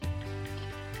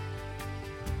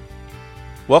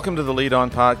Welcome to the Lead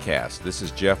On Podcast. This is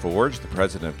Jeff Iorg, the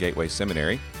president of Gateway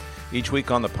Seminary. Each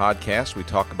week on the podcast, we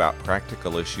talk about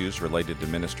practical issues related to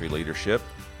ministry leadership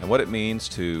and what it means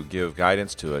to give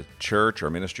guidance to a church or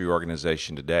ministry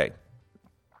organization today.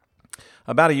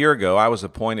 About a year ago, I was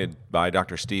appointed by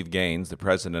Dr. Steve Gaines, the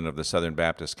president of the Southern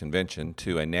Baptist Convention,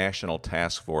 to a national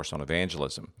task force on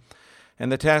evangelism.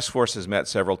 And the task force has met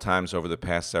several times over the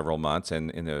past several months,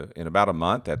 and in about a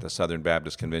month at the Southern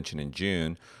Baptist Convention in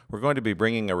June, we're going to be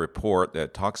bringing a report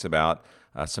that talks about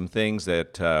some things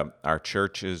that our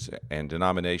churches and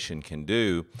denomination can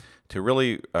do to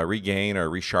really regain or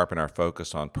resharpen our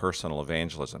focus on personal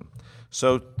evangelism.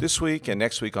 So this week and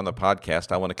next week on the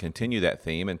podcast, I want to continue that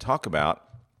theme and talk about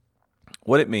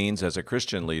what it means as a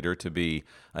Christian leader to be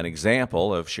an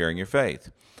example of sharing your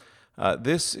faith.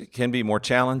 This can be more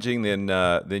challenging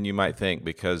than you might think,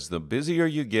 because the busier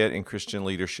you get in Christian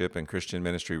leadership and Christian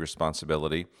ministry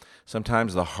responsibility,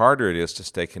 sometimes the harder it is to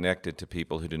stay connected to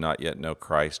people who do not yet know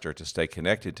Christ or to stay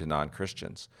connected to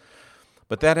non-Christians.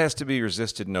 But that has to be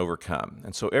resisted and overcome.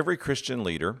 And so every Christian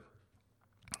leader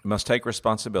must take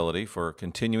responsibility for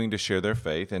continuing to share their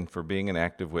faith and for being an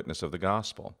active witness of the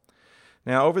gospel.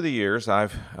 Now, over the years,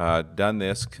 I've done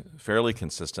this fairly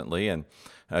consistently and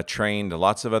trained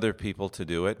lots of other people to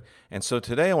do it. And so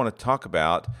today I want to talk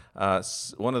about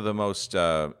one of the most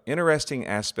interesting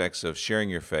aspects of sharing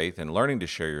your faith and learning to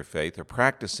share your faith or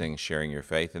practicing sharing your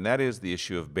faith, and that is the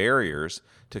issue of barriers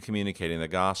to communicating the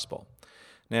gospel.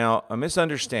 Now, a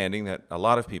misunderstanding that a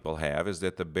lot of people have is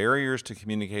that the barriers to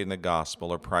communicating the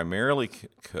gospel are primarily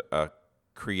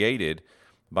created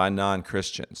by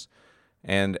non-Christians.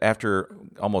 And after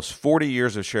almost 40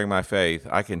 years of sharing my faith,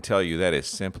 I can tell you that is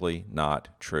simply not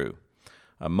true.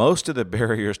 Most of the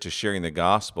barriers to sharing the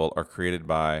gospel are created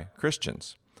by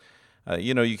Christians.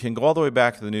 You can go all the way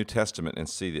back to the New Testament and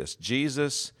see this.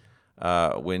 Jesus,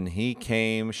 when he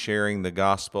came sharing the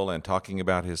gospel and talking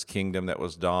about his kingdom that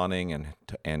was dawning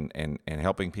and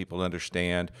helping people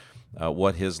understand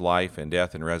what his life and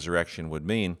death and resurrection would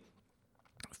mean,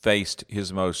 faced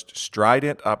his most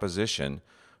strident opposition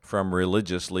from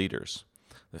religious leaders,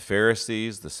 the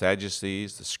Pharisees, the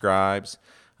Sadducees, the scribes.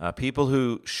 People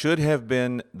who should have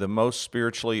been the most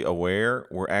spiritually aware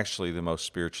were actually the most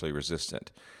spiritually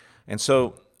resistant. And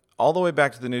so all the way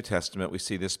back to the New Testament, we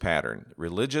see this pattern.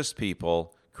 Religious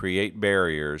people create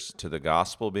barriers to the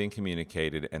gospel being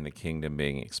communicated and the kingdom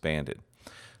being expanded.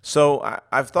 So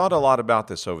I've thought a lot about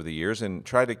this over the years and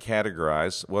tried to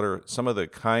categorize what are some of the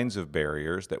kinds of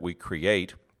barriers that we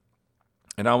create.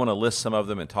 And I want to list some of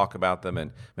them and talk about them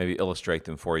and maybe illustrate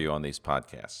them for you on these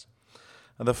podcasts.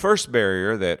 Now, the first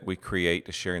barrier that we create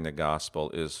to sharing the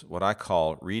gospel is what I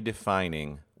call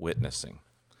redefining witnessing.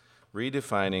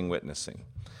 Redefining witnessing.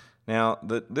 Now,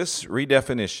 this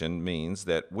redefinition means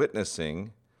that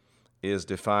witnessing is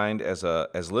defined as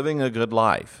living a good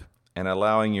life and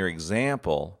allowing your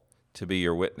example to be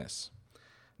your witness.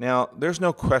 Now, there's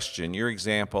no question your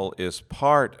example is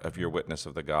part of your witness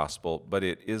of the gospel, but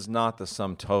it is not the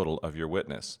sum total of your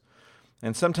witness.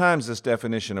 And sometimes this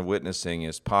definition of witnessing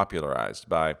is popularized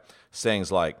by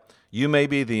sayings like, "You may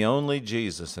be the only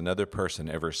Jesus another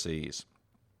person ever sees,"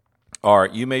 or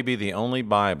 "You may be the only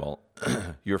Bible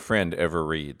your friend ever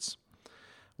reads."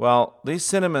 Well, these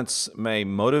sentiments may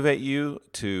motivate you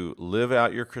to live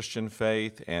out your Christian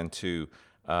faith and to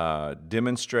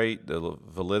demonstrate the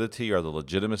validity or the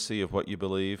legitimacy of what you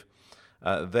believe.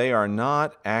 They are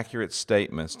not accurate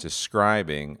statements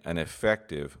describing an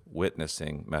effective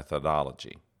witnessing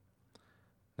methodology.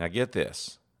 Now get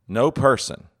this, no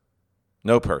person,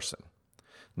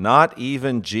 not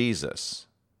even Jesus,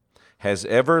 has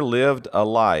ever lived a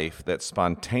life that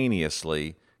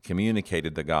spontaneously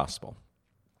communicated the gospel.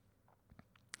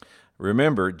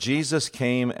 Remember, Jesus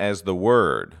came as the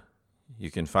Word. You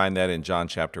can find that in John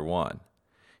chapter 1.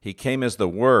 He came as the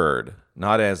Word,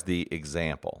 not as the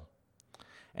example.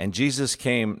 And Jesus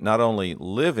came not only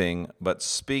living, but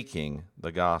speaking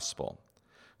the gospel.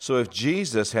 So if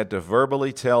Jesus had to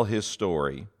verbally tell his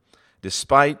story,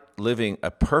 despite living a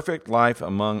perfect life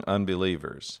among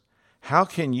unbelievers, how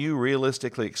can you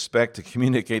realistically expect to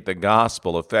communicate the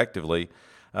gospel effectively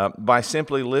by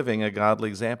simply living a godly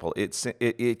example?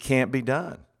 It can't be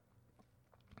done.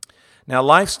 Now,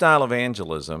 lifestyle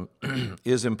evangelism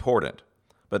is important,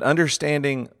 but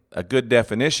understanding a good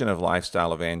definition of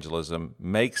lifestyle evangelism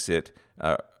makes it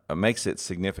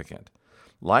significant.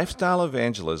 Lifestyle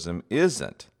evangelism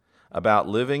isn't about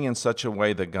living in such a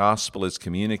way the gospel is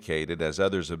communicated as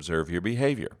others observe your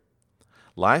behavior.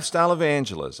 Lifestyle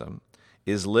evangelism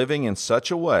is living in such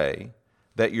a way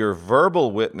that your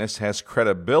verbal witness has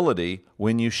credibility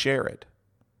when you share it.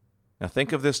 Now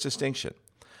think of this distinction.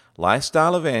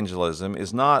 Lifestyle evangelism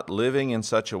is not living in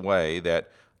such a way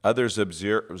that others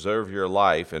observe your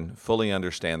life and fully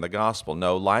understand the gospel.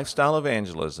 No, lifestyle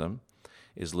evangelism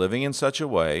is living in such a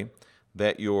way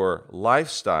that your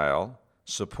lifestyle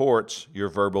supports your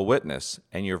verbal witness,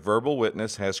 and your verbal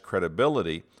witness has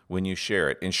credibility when you share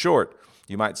it. In short,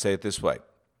 you might say it this way: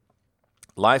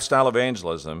 lifestyle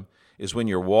evangelism is when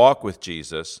your walk with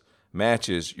Jesus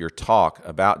matches your talk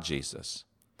about Jesus.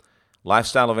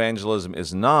 Lifestyle evangelism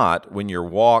is not when your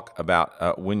walk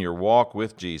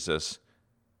with Jesus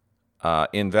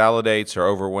invalidates or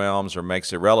overwhelms or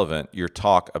makes irrelevant your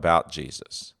talk about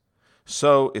Jesus.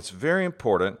 So it's very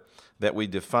important that we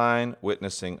define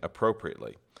witnessing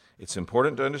appropriately. It's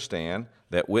important to understand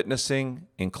that witnessing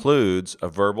includes a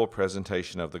verbal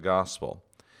presentation of the gospel.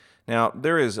 Now,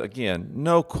 there is, again,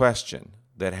 no question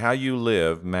that how you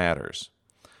live matters.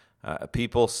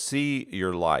 People see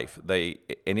your life,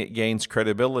 and it gains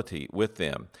credibility with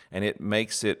them, and it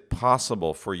makes it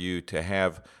possible for you to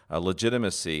have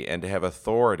legitimacy and to have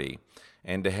authority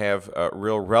and to have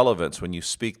real relevance when you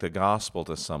speak the gospel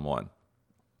to someone.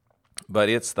 But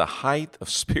it's the height of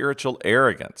spiritual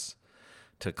arrogance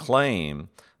to claim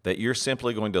that you're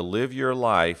simply going to live your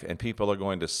life and people are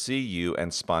going to see you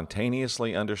and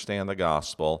spontaneously understand the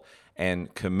gospel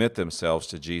and commit themselves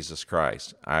to Jesus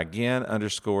Christ. I again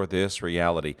underscore this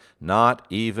reality. Not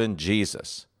even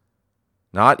Jesus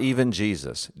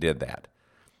did that.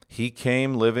 He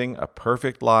came living a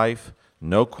perfect life,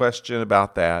 no question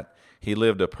about that. He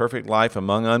lived a perfect life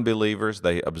among unbelievers.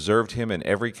 They observed him in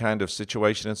every kind of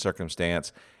situation and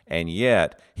circumstance, and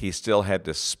yet he still had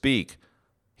to speak.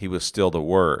 He was still the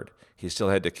Word. He still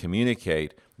had to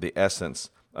communicate the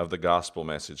essence of the gospel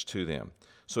message to them.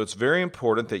 So it's very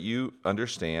important that you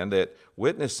understand that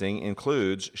witnessing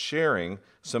includes sharing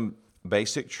some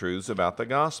basic truths about the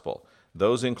gospel.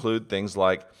 Those include things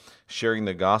like sharing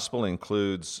the gospel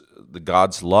includes the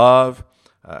God's love,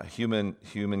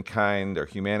 humankind or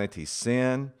humanity's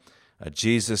sin,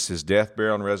 Jesus' death,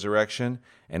 burial, and resurrection,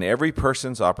 and every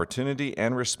person's opportunity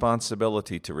and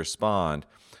responsibility to respond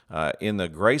in the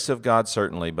grace of God,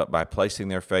 certainly, but by placing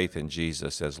their faith in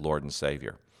Jesus as Lord and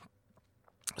Savior.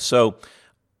 So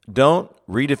don't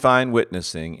redefine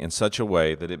witnessing in such a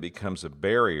way that it becomes a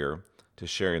barrier to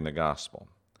sharing the gospel.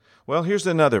 Well, here's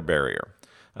another barrier.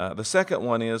 The second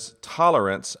one is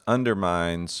tolerance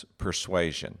undermines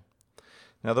persuasion.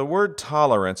 Now, the word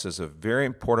tolerance is a very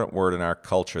important word in our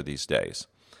culture these days.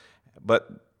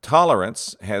 But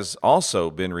tolerance has also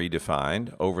been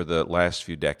redefined over the last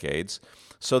few decades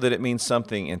so that it means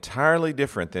something entirely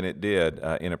different than it did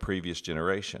in a previous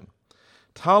generation.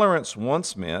 Tolerance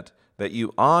once meant that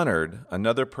you honored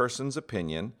another person's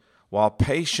opinion while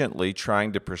patiently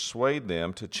trying to persuade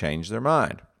them to change their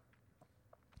mind.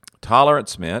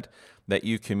 Tolerance meant that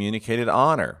you communicated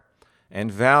honor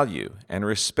and value and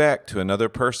respect to another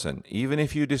person, even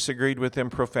if you disagreed with them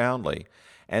profoundly,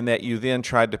 and that you then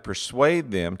tried to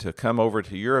persuade them to come over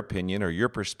to your opinion or your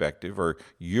perspective or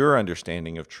your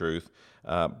understanding of truth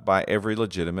by every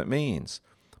legitimate means.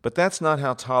 But that's not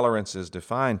how tolerance is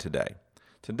defined today.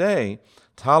 Today,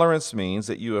 tolerance means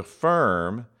that you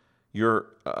affirm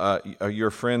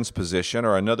your friend's position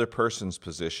or another person's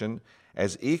position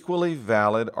as equally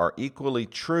valid or equally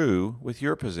true with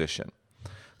your position.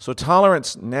 So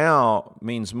tolerance now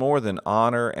means more than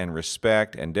honor and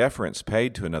respect and deference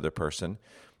paid to another person.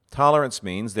 Tolerance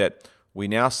means that we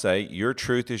now say your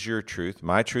truth is your truth,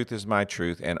 my truth is my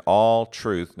truth, and all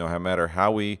truth, no matter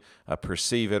how we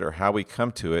perceive it or how we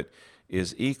come to it,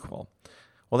 is equal.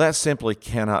 Well, that simply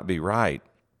cannot be right.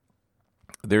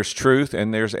 There's truth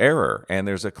and there's error, and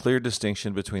there's a clear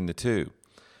distinction between the two.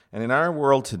 And in our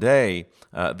world today,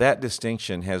 that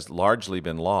distinction has largely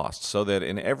been lost, so that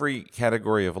in every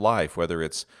category of life, whether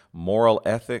it's moral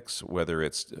ethics, whether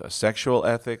it's sexual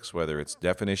ethics, whether it's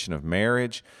definition of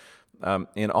marriage,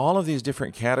 in all of these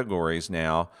different categories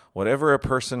now, whatever a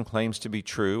person claims to be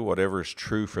true, whatever is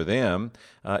true for them,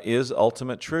 is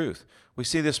ultimate truth. We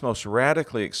see this most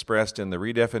radically expressed in the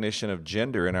redefinition of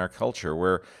gender in our culture,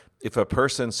 where if a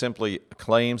person simply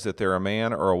claims that they're a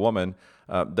man or a woman,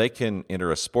 they can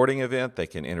enter a sporting event, they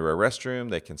can enter a restroom,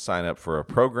 they can sign up for a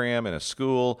program in a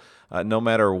school. No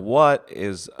matter what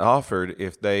is offered,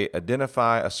 if they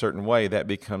identify a certain way, that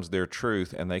becomes their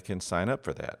truth, and they can sign up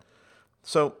for that.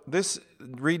 So this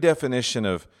redefinition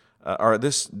of, or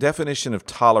this definition of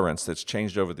tolerance that's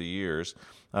changed over the years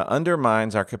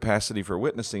undermines our capacity for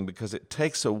witnessing, because it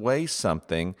takes away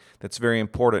something that's very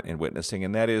important in witnessing,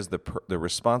 and that is the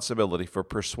responsibility for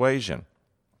persuasion.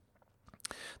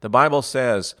 The Bible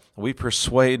says we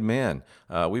persuade men,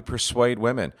 we persuade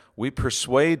women, we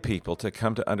persuade people to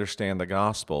come to understand the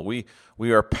gospel. We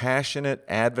are passionate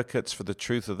advocates for the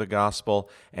truth of the gospel,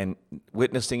 and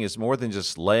witnessing is more than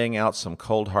just laying out some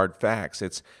cold, hard facts.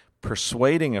 It's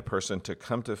persuading a person to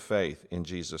come to faith in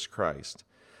Jesus Christ.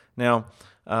 Now,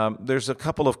 there's a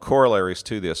couple of corollaries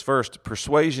to this. First,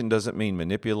 persuasion doesn't mean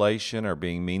manipulation or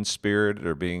being mean-spirited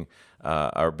or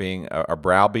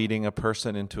browbeating a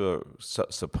person into a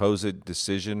supposed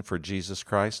decision for Jesus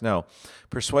Christ. No,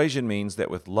 persuasion means that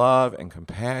with love and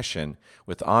compassion,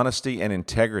 with honesty and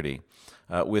integrity,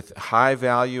 with high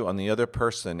value on the other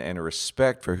person and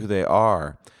respect for who they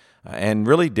are, and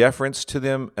really deference to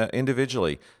them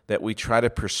individually, that we try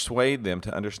to persuade them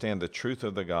to understand the truth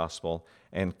of the gospel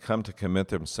and come to commit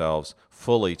themselves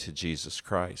fully to Jesus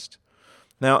Christ.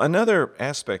 Now, another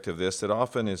aspect of this that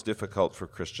often is difficult for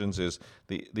Christians is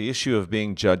the issue of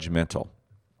being judgmental.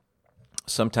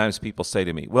 Sometimes people say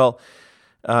to me, well,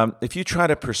 if you try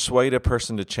to persuade a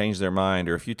person to change their mind,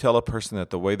 or if you tell a person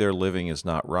that the way they're living is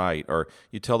not right, or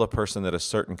you tell a person that a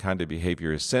certain kind of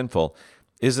behavior is sinful,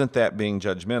 isn't that being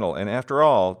judgmental? And after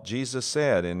all, Jesus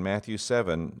said in Matthew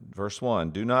 7, verse 1,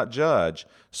 do not judge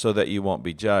so that you won't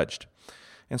be judged.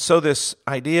 And so this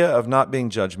idea of not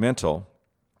being judgmental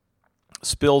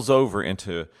spills over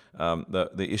into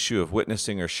the issue of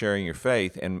witnessing or sharing your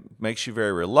faith, and makes you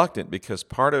very reluctant, because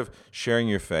part of sharing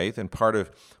your faith and part of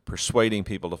persuading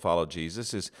people to follow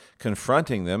Jesus is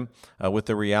confronting them with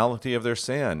the reality of their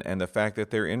sin and the fact that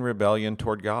they're in rebellion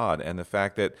toward God and the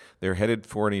fact that they're headed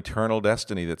for an eternal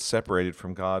destiny that's separated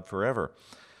from God forever.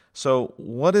 So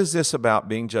what is this about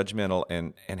being judgmental,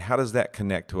 and how does that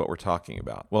connect to what we're talking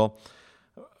about? Well,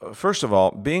 first of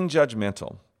all, being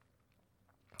judgmental,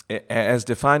 as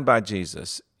defined by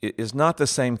Jesus, is not the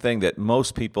same thing that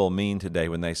most people mean today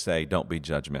when they say, don't be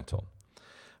judgmental.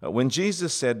 When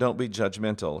Jesus said, don't be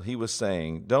judgmental, he was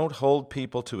saying, don't hold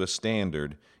people to a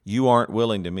standard you aren't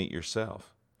willing to meet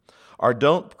yourself. Or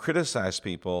don't criticize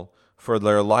people for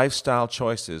their lifestyle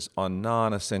choices on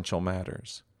non-essential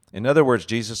matters. In other words,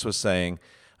 Jesus was saying,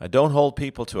 don't hold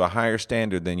people to a higher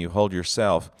standard than you hold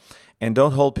yourself, and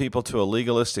don't hold people to a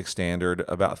legalistic standard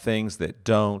about things that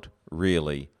don't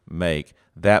really make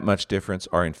that much difference,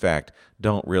 or in fact,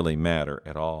 don't really matter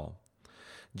at all.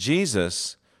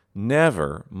 Jesus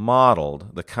never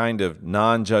modeled the kind of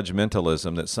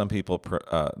non-judgmentalism that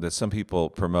some people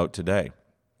promote today.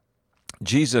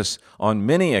 Jesus, on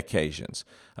many occasions,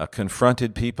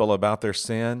 confronted people about their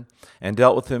sin and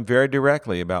dealt with them very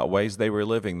directly about ways they were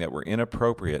living that were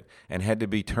inappropriate and had to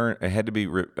be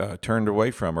turned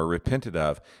away from or repented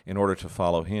of in order to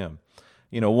follow him.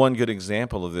 You know, one good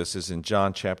example of this is in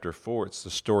John chapter 4. It's the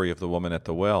story of the woman at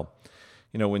the well.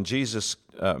 You know, when Jesus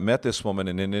met this woman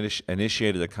and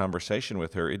initiated a conversation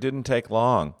with her, it didn't take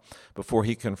long before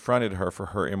he confronted her for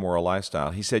her immoral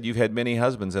lifestyle. He said, you've had many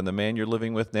husbands, and the man you're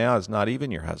living with now is not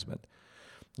even your husband.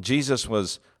 Jesus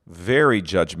was very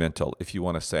judgmental, if you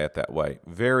want to say it that way,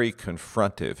 very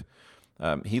confrontive.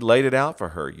 He laid it out for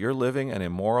her. You're living an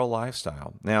immoral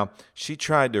lifestyle. Now, she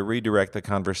tried to redirect the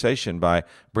conversation by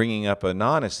bringing up a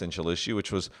non-essential issue,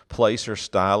 which was place or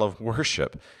style of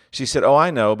worship. She said, oh,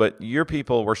 I know, but your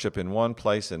people worship in one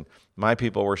place and my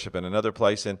people worship in another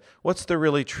place. And what's the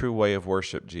really true way of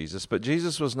worship, Jesus? But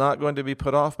Jesus was not going to be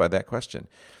put off by that question.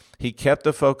 He kept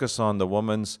the focus on the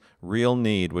woman's real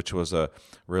need, which was a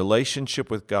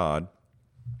relationship with God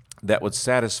that would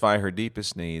satisfy her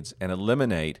deepest needs and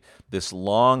eliminate this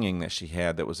longing that she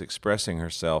had that was expressing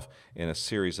herself in a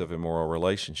series of immoral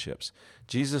relationships.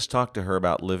 Jesus talked to her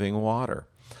about living water,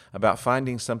 about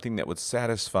finding something that would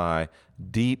satisfy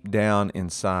deep down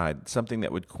inside, something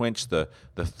that would quench the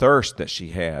thirst that she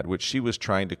had, which she was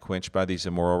trying to quench by these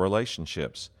immoral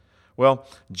relationships. Well,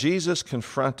 Jesus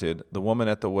confronted the woman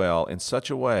at the well in such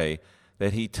a way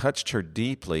that he touched her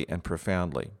deeply and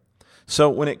profoundly. So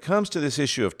when it comes to this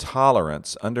issue of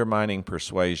tolerance undermining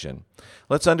persuasion,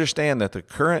 let's understand that the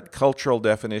current cultural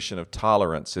definition of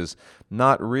tolerance is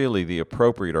not really the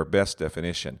appropriate or best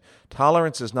definition.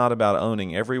 Tolerance is not about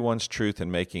owning everyone's truth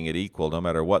and making it equal, no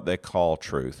matter what they call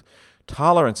truth.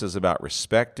 Tolerance is about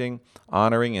respecting,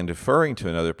 honoring, and deferring to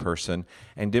another person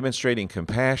and demonstrating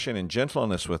compassion and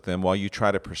gentleness with them while you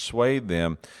try to persuade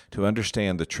them to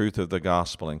understand the truth of the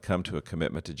gospel and come to a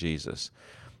commitment to Jesus.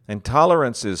 And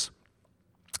tolerance is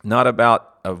not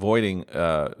about avoiding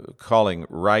calling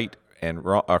right and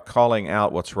wrong, or calling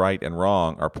out what's right and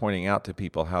wrong, or pointing out to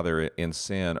people how they're in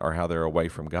sin or how they're away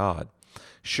from God.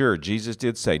 Sure, Jesus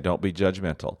did say, don't be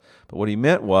judgmental. But what he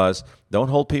meant was, don't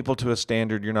hold people to a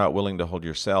standard you're not willing to hold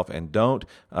yourself, and don't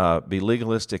be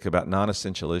legalistic about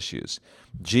non-essential issues.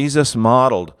 Jesus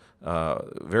modeled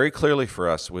very clearly for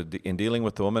us in dealing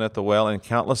with the woman at the well and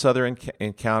countless other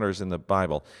encounters in the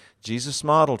Bible. Jesus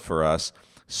modeled for us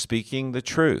speaking the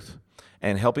truth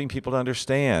and helping people to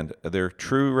understand their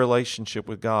true relationship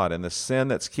with God and the sin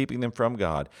that's keeping them from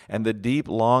God and the deep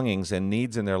longings and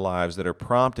needs in their lives that are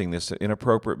prompting this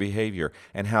inappropriate behavior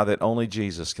and how that only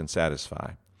Jesus can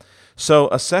satisfy. So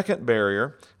a second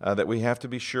barrier that we have to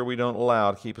be sure we don't allow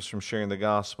to keep us from sharing the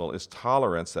gospel is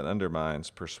tolerance that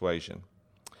undermines persuasion.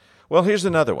 Well, here's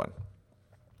another one.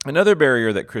 Another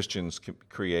barrier that Christians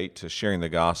create to sharing the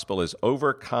gospel is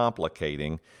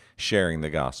overcomplicating sharing the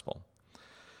gospel.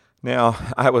 Now,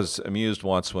 I was amused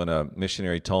once when a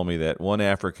missionary told me that one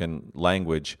African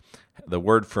language, the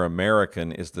word for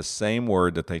American is the same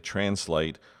word that they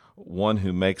translate one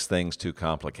who makes things too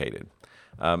complicated.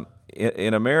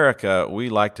 In America, we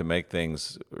like to make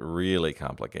things really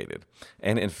complicated.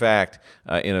 And in fact,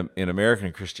 in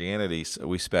American Christianity,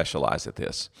 we specialize at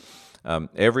this.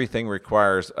 Everything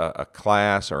requires a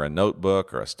class or a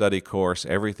notebook or a study course.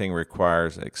 Everything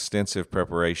requires extensive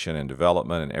preparation and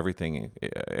development, and everything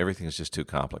is just too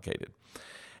complicated.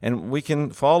 And we can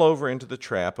fall over into the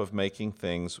trap of making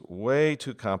things way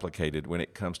too complicated when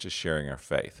it comes to sharing our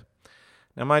faith.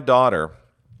 Now, my daughter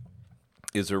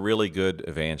is a really good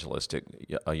evangelist,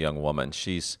 a young woman.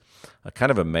 She's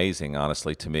kind of amazing,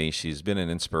 honestly, to me. She's been an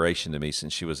inspiration to me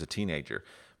since she was a teenager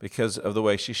because of the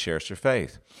way she shares her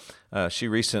faith. She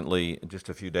recently, just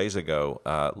a few days ago,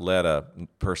 led a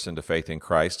person to faith in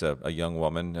Christ, a young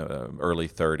woman, early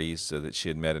 30s, that she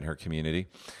had met in her community.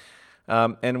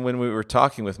 And when we were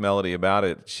talking with Melody about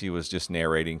it, she was just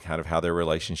narrating kind of how their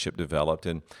relationship developed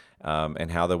and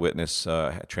how the witness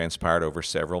transpired over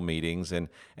several meetings, and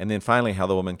then finally how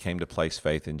the woman came to place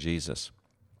faith in Jesus.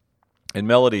 And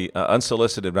Melody,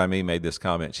 unsolicited by me, made this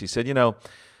comment. She said,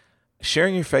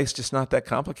 sharing your faith's just not that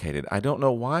complicated. I don't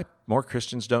know why more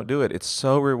Christians don't do it. It's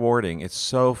so rewarding. It's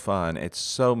so fun. It's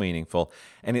so meaningful.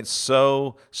 And it's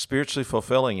so spiritually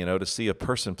fulfilling, to see a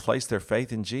person place their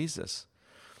faith in Jesus.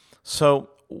 So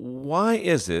why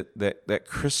is it that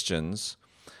Christians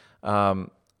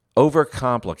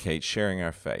overcomplicate sharing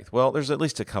our faith? Well, there's at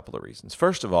least a couple of reasons.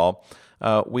 First of all,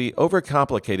 we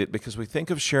overcomplicate it because we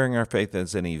think of sharing our faith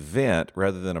as an event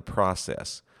rather than a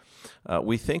process.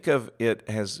 We think of it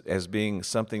as being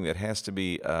something that has to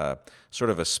be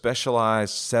sort of a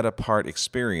specialized, set-apart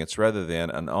experience rather than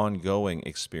an ongoing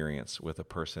experience with a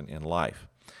person in life.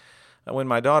 When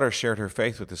my daughter shared her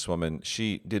faith with this woman,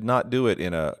 she did not do it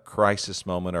in a crisis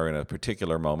moment or in a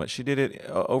particular moment. She did it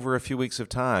over a few weeks of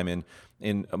time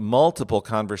in multiple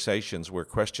conversations where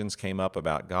questions came up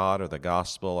about God or the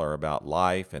gospel or about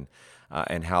life and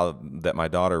how that my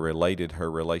daughter related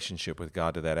her relationship with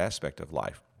God to that aspect of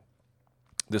life.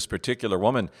 This particular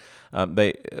woman,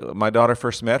 my daughter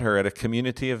first met her at a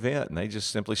community event, and they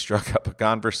just simply struck up a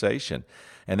conversation.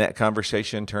 And that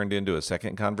conversation turned into a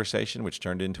second conversation, which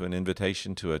turned into an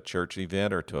invitation to a church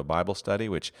event or to a Bible study,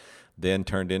 which then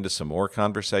turned into some more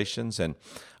conversations. And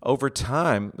over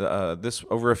time,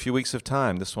 over a few weeks of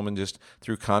time, this woman just,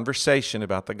 through conversation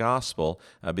about the gospel,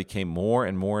 became more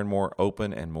and more and more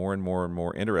open and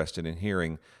more interested in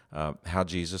hearing how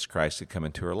Jesus Christ had come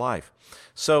into her life.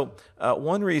 So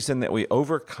one reason that we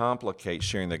overcomplicate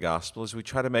sharing the gospel is we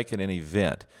try to make it an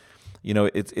event.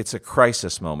 It's a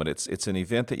crisis moment. It's an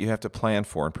event that you have to plan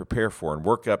for and prepare for and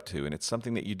work up to, and it's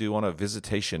something that you do on a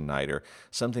visitation night or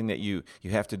something that you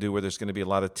have to do where there's going to be a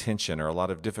lot of tension or a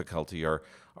lot of difficulty or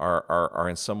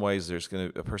in some ways a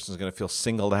person's going to feel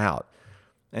singled out.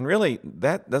 And really,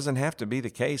 that doesn't have to be the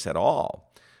case at all.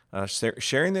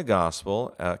 Sharing the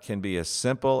gospel can be as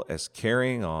simple as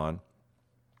carrying on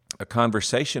a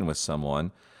conversation with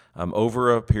someone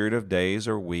over a period of days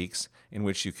or weeks in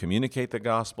which you communicate the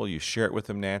gospel, you share it with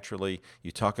them naturally,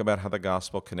 you talk about how the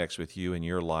gospel connects with you in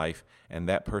your life, and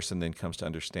that person then comes to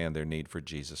understand their need for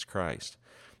Jesus Christ.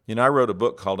 I wrote a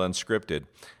book called Unscripted,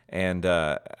 and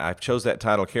I chose that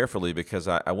title carefully because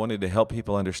I wanted to help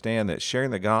people understand that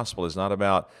sharing the gospel is not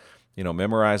about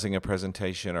memorizing a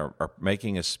presentation or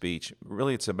making a speech.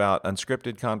 Really, it's about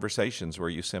unscripted conversations where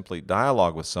you simply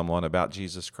dialogue with someone about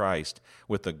Jesus Christ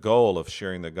with the goal of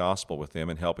sharing the gospel with them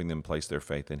and helping them place their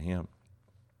faith in Him.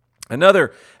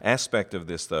 Another aspect of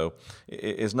this, though,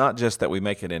 is not just that we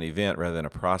make it an event rather than a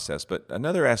process, but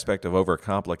another aspect of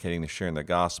overcomplicating the sharing the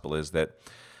gospel is that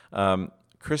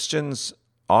Christians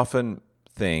often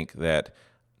think that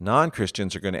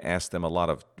non-Christians are going to ask them a lot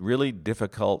of really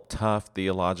difficult, tough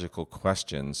theological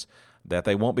questions that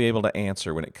they won't be able to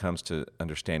answer when it comes to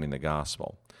understanding the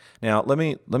gospel. Now, let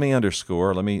me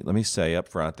underscore, let me say up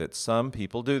front that some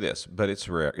people do this, but it's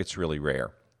rare. It's really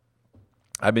rare.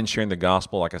 I've been sharing the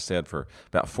gospel, like I said, for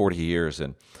about 40 years,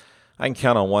 and I can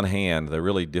count on one hand the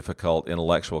really difficult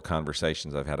intellectual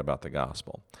conversations I've had about the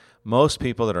gospel. Most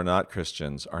people that are not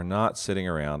Christians are not sitting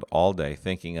around all day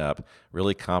thinking up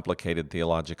really complicated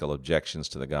theological objections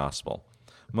to the gospel.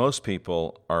 Most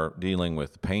people are dealing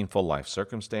with painful life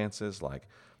circumstances, like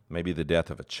maybe the death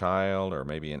of a child, or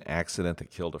maybe an accident that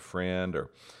killed a friend,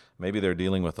 or maybe they're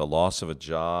dealing with the loss of a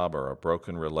job or a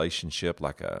broken relationship,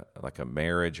 like a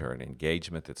marriage or an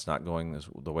engagement that's not going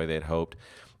the way they'd hoped.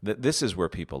 This is where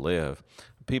people live.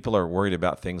 People are worried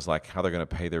about things like how they're going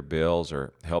to pay their bills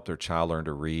or help their child learn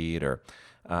to read, or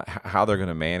how they're going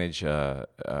to manage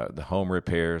the home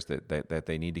repairs that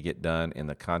they need to get done in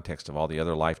the context of all the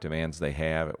other life demands they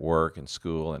have at work and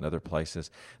school and other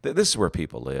places. This is where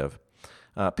people live.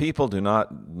 People do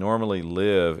not normally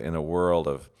live in a world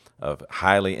of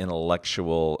highly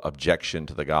intellectual objection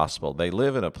to the gospel. They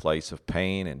live in a place of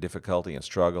pain and difficulty and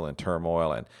struggle and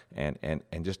turmoil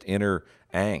and just inner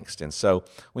angst. And so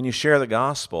when you share the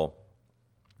gospel,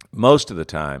 most of the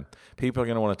time, people are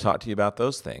going to want to talk to you about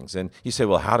those things. And you say,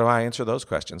 well, how do I answer those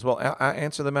questions? Well, I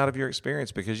answer them out of your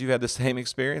experience, because you've had the same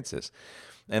experiences.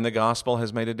 And the gospel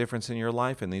has made a difference in your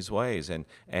life in these ways, and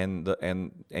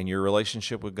your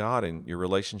relationship with God and your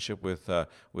relationship with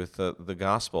the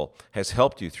gospel has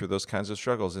helped you through those kinds of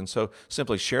struggles. And so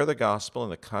simply share the gospel in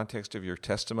the context of your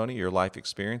testimony, your life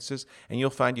experiences, and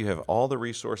you'll find you have all the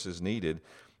resources needed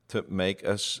to make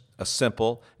a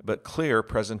simple but clear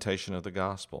presentation of the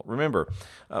gospel. Remember,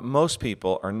 most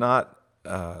people are not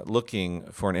looking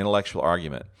for an intellectual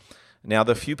argument. Now,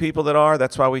 the few people that are,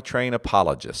 that's why we train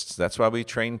apologists. That's why we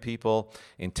train people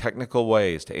in technical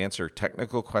ways to answer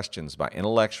technical questions by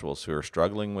intellectuals who are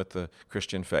struggling with the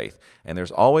Christian faith. And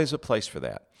there's always a place for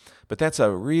that. But that's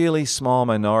a really small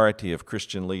minority of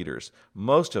Christian leaders.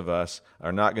 Most of us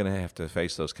are not going to have to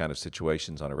face those kind of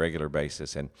situations on a regular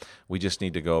basis, and we just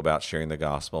need to go about sharing the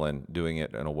gospel and doing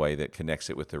it in a way that connects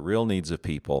it with the real needs of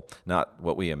people, not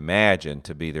what we imagine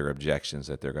to be their objections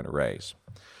that they're going to raise.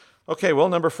 Okay, well,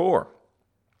 number 4.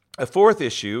 A fourth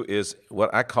issue is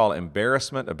what I call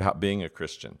embarrassment about being a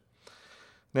Christian.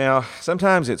 Now,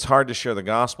 sometimes it's hard to share the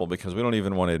gospel because we don't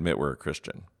even want to admit we're a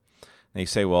Christian. And you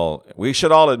say, well, we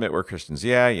should all admit we're Christians.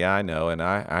 Yeah, I know, and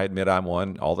I admit I'm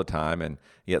one all the time, and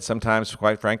yet sometimes,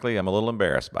 quite frankly, I'm a little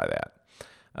embarrassed by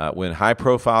that. When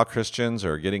high-profile Christians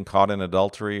are getting caught in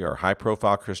adultery, or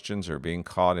high-profile Christians are being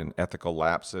caught in ethical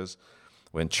lapses,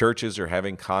 when churches are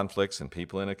having conflicts and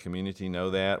people in a community know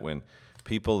that, when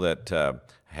people that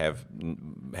have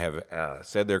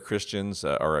said they're Christians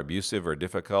are abusive or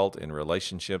difficult in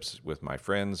relationships with my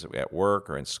friends at work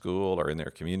or in school or in their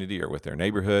community or with their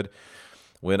neighborhood,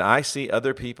 when I see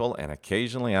other people, and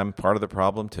occasionally I'm part of the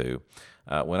problem too,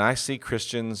 when I see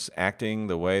Christians acting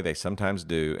the way they sometimes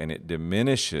do, and it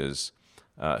diminishes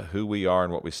who we are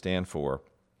and what we stand for,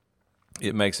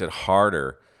 it makes it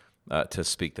harder to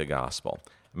speak the gospel.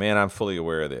 Man, I'm fully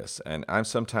aware of this, and I'm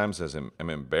sometimes I'm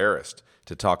embarrassed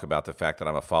to talk about the fact that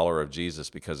I'm a follower of Jesus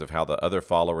because of how the other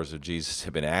followers of Jesus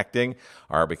have been acting,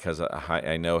 or because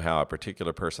I know how a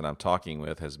particular person I'm talking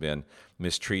with has been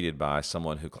mistreated by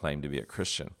someone who claimed to be a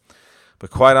Christian. But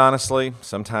quite honestly,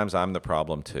 sometimes I'm the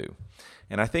problem too.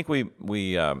 And I think we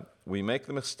make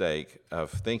the mistake of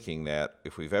thinking that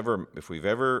if we've ever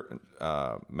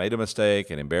made a mistake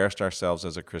and embarrassed ourselves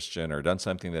as a Christian, or done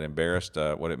something that embarrassed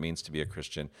what it means to be a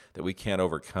Christian, that we can't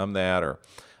overcome that, or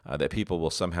that people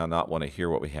will somehow not want to hear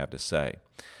what we have to say.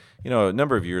 You know, a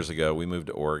number of years ago, we moved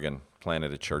to Oregon,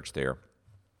 planted a church there.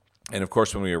 And of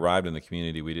course, when we arrived in the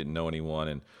community, we didn't know anyone,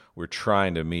 and we're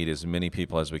trying to meet as many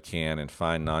people as we can and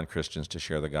find non-Christians to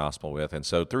share the gospel with. And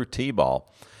so through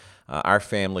T-Ball, our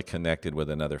family connected with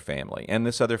another family. And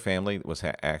this other family was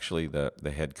actually the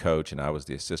head coach, and I was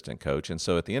the assistant coach. And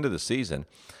so at the end of the season,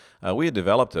 we had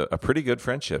developed a pretty good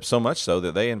friendship, so much so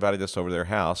that they invited us over to their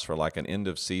house for like an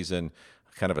end-of-season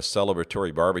kind of a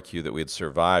celebratory barbecue that we had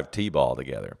survived T-Ball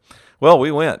together. Well,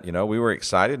 we went. You know, we were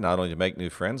excited not only to make new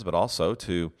friends, but also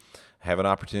to have an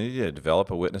opportunity to develop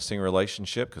a witnessing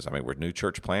relationship, because, I mean, we're new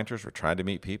church planters. We're trying to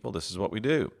meet people. This is what we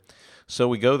do. So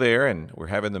we go there, and we're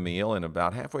having the meal, and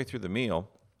about halfway through the meal,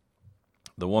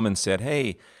 the woman said,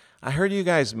 "Hey, I heard you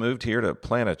guys moved here to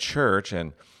plant a church,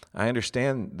 and I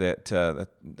understand that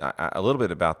a little bit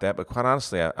about that, but quite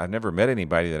honestly, I've never met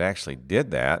anybody that actually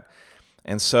did that.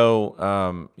 And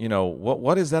so, you know,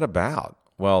 what is that about?"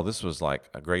 Well, this was like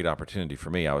a great opportunity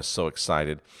for me. I was so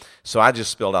excited. So I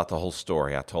just spilled out the whole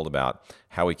story. I told about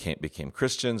how we became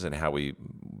Christians, and how I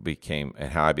became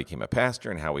a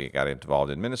pastor, and how we got involved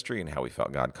in ministry, and how we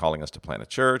felt God calling us to plant a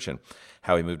church, and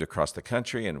how we moved across the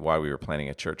country, and why we were planting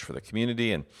a church for the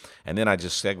community. And then I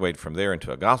just segued from there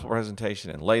into a gospel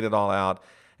presentation and laid it all out.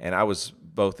 And I was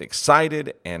both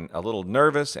excited and a little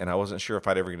nervous, and I wasn't sure if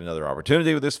I'd ever get another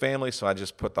opportunity with this family, so I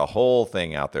just put the whole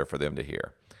thing out there for them to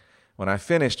hear. When I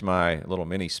finished my little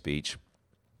mini speech,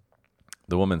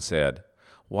 the woman said,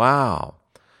 "Wow,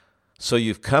 so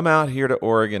you've come out here to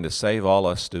Oregon to save all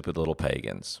us stupid little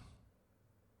pagans."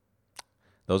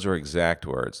 Those are exact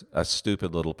words, us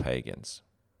stupid little pagans.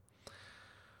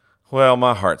 Well,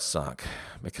 my heart sunk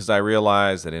because I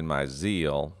realized that in my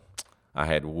zeal, I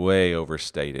had way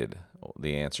overstated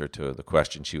the answer to the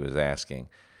question she was asking.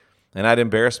 And I'd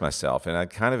embarrassed myself, and I'd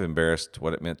kind of embarrassed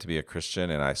what it meant to be a Christian,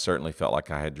 and I certainly felt like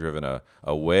I had driven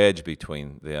a wedge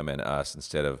between them and us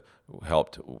instead of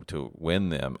helped to win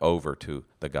them over to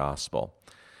the gospel.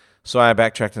 So I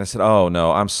backtracked and I said, "Oh,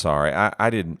 no, I'm sorry. I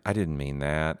didn't mean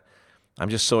that. I'm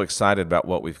just so excited about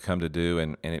what we've come to do,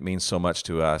 and it means so much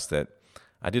to us that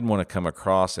I didn't want to come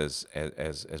across as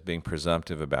being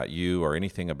presumptive about you or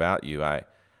anything about you."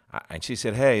 And she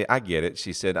said, "Hey, I get it."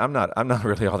 She said, I'm not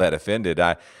really all that offended.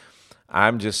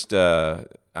 I just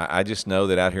know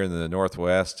that out here in the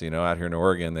Northwest, out here in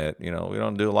Oregon, that we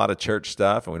don't do a lot of church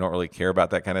stuff, and we don't really care about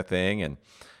that kind of thing, and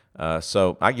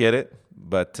so I get it.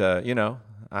 But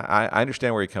I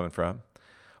understand where you're coming from.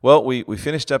 Well, we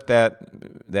finished up that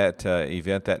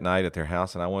event that night at their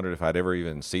house, and I wondered if I'd ever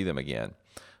even see them again.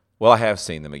 Well, I have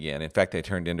seen them again. In fact, they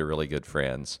turned into really good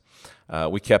friends.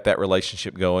 We kept that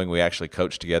relationship going. We actually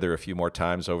coached together a few more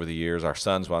times over the years. Our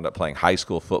sons wound up playing high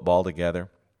school football together.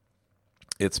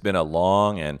 It's been a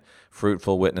long and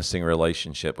fruitful witnessing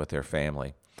relationship with their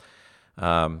family.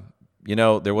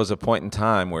 There was a point in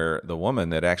time where the woman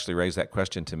that actually raised that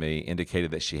question to me indicated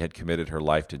that she had committed her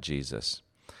life to Jesus.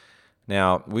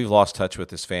 Now, we've lost touch with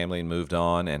this family and moved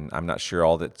on, and I'm not sure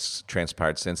all that's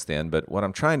transpired since then, but what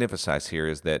I'm trying to emphasize here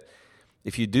is that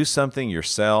if you do something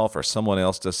yourself or someone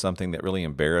else does something that really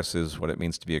embarrasses what it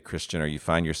means to be a Christian, or you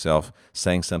find yourself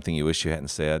saying something you wish you hadn't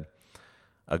said,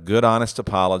 a good, honest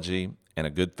apology and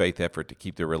a good faith effort to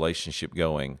keep the relationship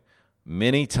going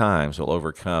many times will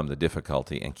overcome the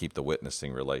difficulty and keep the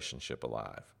witnessing relationship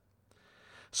alive.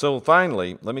 So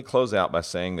finally, let me close out by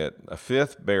saying that a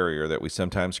fifth barrier that we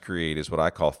sometimes create is what I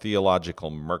call theological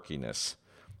murkiness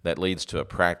that leads to a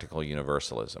practical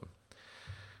universalism.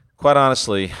 Quite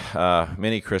honestly,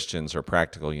 many Christians are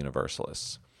practical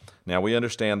universalists. Now, we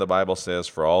understand the Bible says,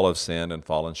 "For all have sinned and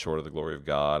fallen short of the glory of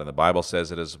God," and the Bible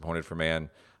says it is appointed for man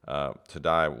to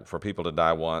die, for people to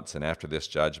die once, and after this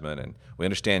judgment. And we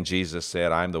understand Jesus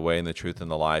said, "I am the way and the truth and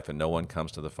the life, and no one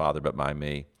comes to the Father but by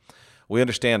me." We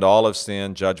understand all have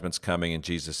sinned, judgment's coming, and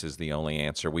Jesus is the only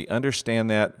answer. We understand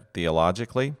that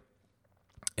theologically,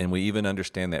 and we even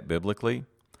understand that biblically.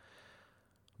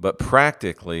 But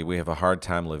practically, we have a hard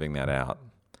time living that out.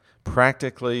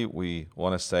 Practically, we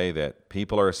want to say that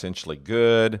people are essentially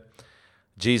good,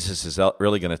 Jesus is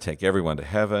really going to take everyone to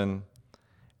heaven,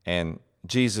 and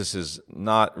Jesus is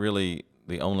not really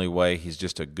the only way. He's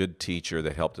just a good teacher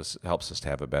that helps us to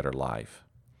have a better life.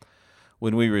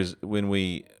 When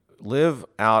we live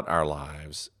out our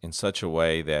lives in such a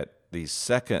way that the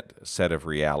second set of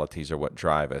realities are what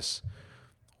drive us,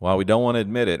 while we don't want to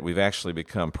admit it, we've actually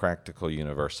become practical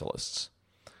universalists.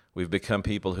 We've become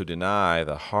people who deny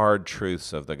the hard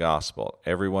truths of the gospel.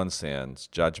 Everyone sins,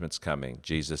 judgment's coming,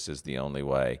 Jesus is the only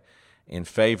way, in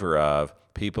favor of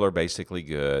people are basically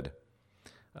good,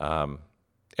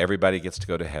 everybody gets to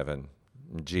go to heaven,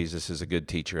 Jesus is a good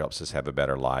teacher, helps us have a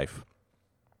better life.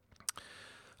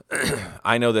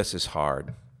 I know this is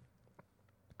hard,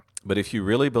 but if you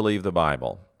really believe the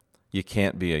Bible, you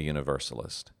can't be a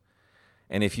universalist.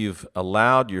 And if you've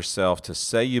allowed yourself to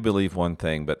say you believe one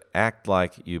thing but act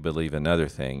like you believe another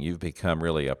thing, you've become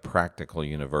really a practical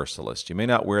universalist. You may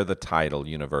not wear the title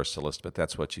universalist, but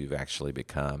that's what you've actually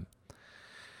become.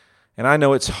 And I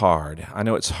know it's hard. I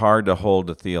know it's hard to hold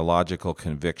a theological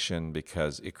conviction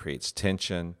because it creates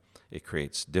tension, it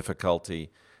creates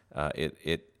difficulty,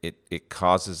 it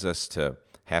causes us to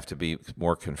have to be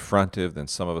more confrontive than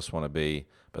some of us want to be.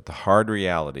 But the hard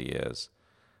reality is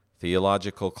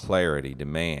theological clarity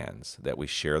demands that we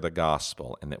share the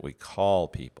gospel and that we call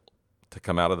people to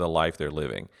come out of the life they're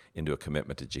living into a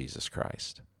commitment to Jesus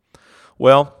Christ.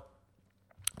 Well,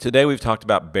 today we've talked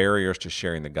about barriers to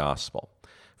sharing the gospel.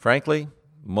 Frankly,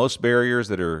 most barriers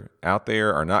that are out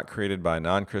there are not created by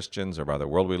non-Christians or by the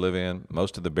world we live in.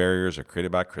 Most of the barriers are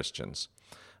created by Christians.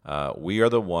 We are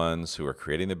the ones who are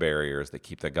creating the barriers that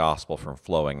keep the gospel from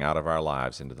flowing out of our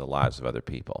lives into the lives of other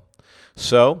people.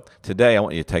 So today I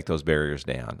want you to take those barriers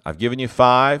down. I've given you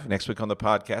 5. Next week on the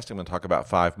podcast I'm going to talk about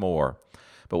 5 more.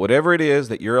 But whatever it is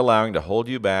that you're allowing to hold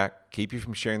you back, keep you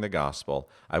from sharing the gospel,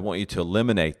 I want you to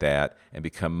eliminate that and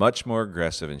become much more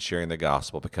aggressive in sharing the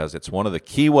gospel, because it's one of the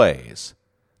key ways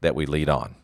that we lead on.